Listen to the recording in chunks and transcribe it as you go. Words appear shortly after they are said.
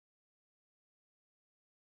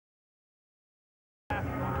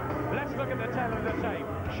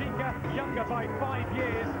Sheika, younger by 5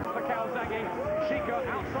 years for Calzaghe. Sheika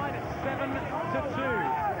outside at 7-2.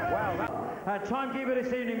 Wow. Timekeeper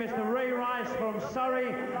this evening, Mr. Ray Rice from Surrey,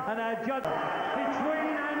 and judge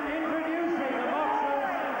between and introducing the boxers,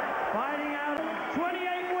 finding out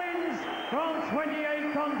 28 wins from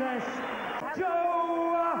 28 contests,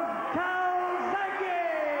 Joe Calzaghe!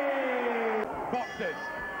 Boxers,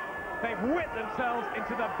 they've whipped themselves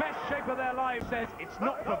into the best shape of their lives. Says it's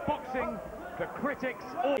not for boxing, the critics,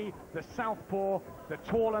 or the southpaw, the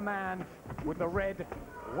taller man with the red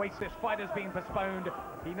waist. This fight has been postponed.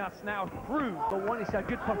 He must now prove. But one is a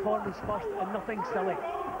good performance first and nothing silly.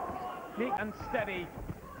 And steady,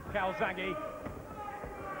 Calzaghe,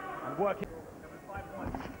 and working.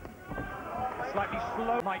 Slightly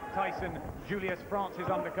slow. Mike Tyson, Julius France's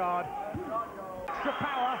undercard. Extra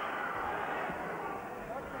power.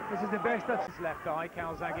 This is the best of his left eye,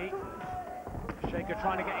 Calzaghe. Sheika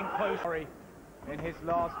trying to get in close in his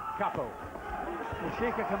last couple. Well,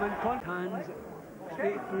 Sheika come in, hands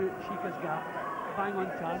straight through Sheika's gap, bang on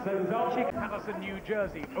target. Sheika, Patterson, New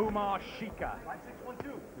Jersey, Omar Sheika,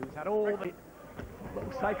 who's had all the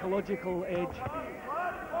little psychological edge.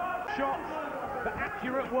 Shots, the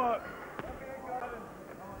accurate work.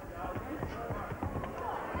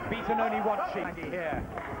 Beaten only one Sheika here.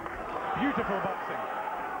 Beautiful boxing.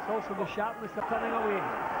 It's also the sharpness of turning away.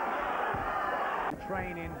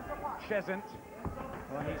 Train in Chesant.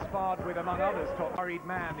 Well, he's sparred with, among others, top worried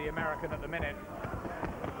man, the American at the minute.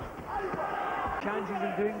 Chances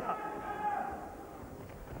in doing that.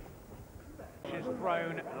 His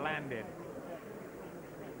thrown landed.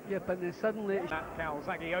 Yeah, but then suddenly that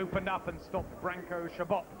Calzaghe opened up and stopped Branko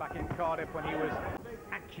Chabot back in Cardiff when he was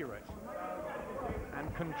accurate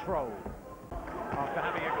and controlled. After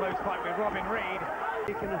having a close fight with Robin Reed.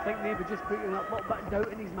 I think maybe just putting a little bit of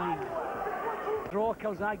doubt in his mind. Draw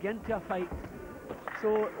Calzaghe into a fight.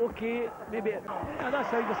 So, okay, maybe that's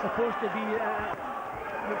how you're supposed to be.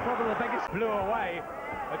 Probably the biggest. Blew away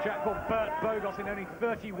a chap called Bert Bogos in only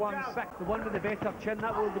 31 seconds. The one with the better chin,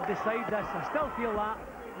 that will decide this. I still feel that.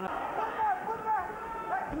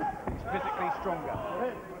 He's physically stronger.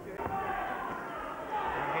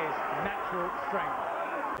 And his natural strength.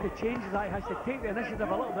 To change that, he has to take the initiative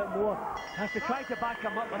a little bit more. Has to try to back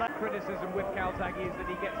him up. But that criticism with Calzaghe is that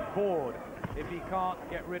he gets bored if he can't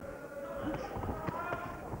get rid.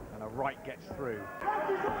 And a right gets through.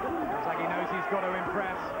 Calzaghe knows he's got to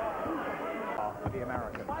impress. For the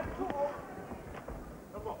American.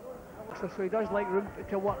 So he does like room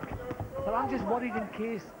to work. But I'm just worried in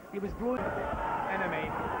case he was blown. Enemy,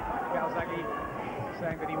 Calzaghe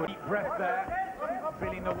saying that he would deep breath there,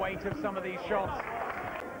 feeling the weight of some of these shots.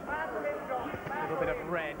 A little bit of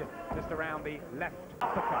red just around the left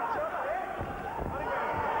uppercut.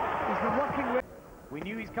 He's been working with. We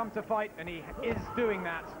knew he's come to fight, and he is doing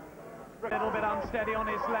that. A little bit unsteady on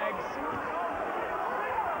his legs.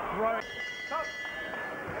 Throwing.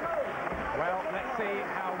 Well, let's see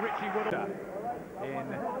how Richie would in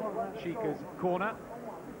Sheika's corner.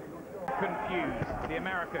 Confused, the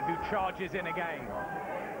American who charges in again.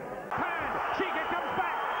 And Sheika comes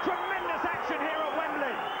back. Tremendous action here at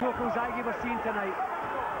Wembley. Calzaghe we're seeing tonight.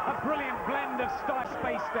 A brilliant blend of style,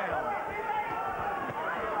 space down.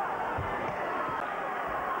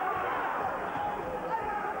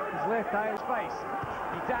 His left eye space.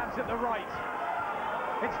 He dabs at the right.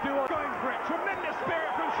 It's Duo going for it. Tremendous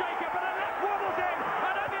spirit from Sheika, but a left wobbles in,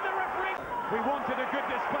 and only the referee. We wanted a good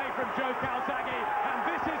display from Joe Calzaghe, and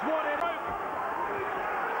this is what it broke.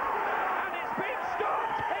 And it's been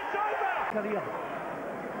stopped. It's over. Career.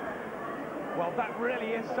 Well, that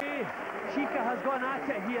really is. Sheika has gone at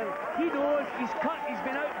it here. He knows he's cut, he's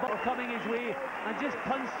been out, but coming his way, and just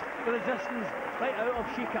punched the resistance right out of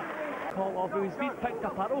Sheika. Call off, his feet picked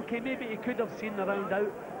apart. Okay, maybe he could have seen the round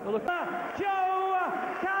out. But look, Joe!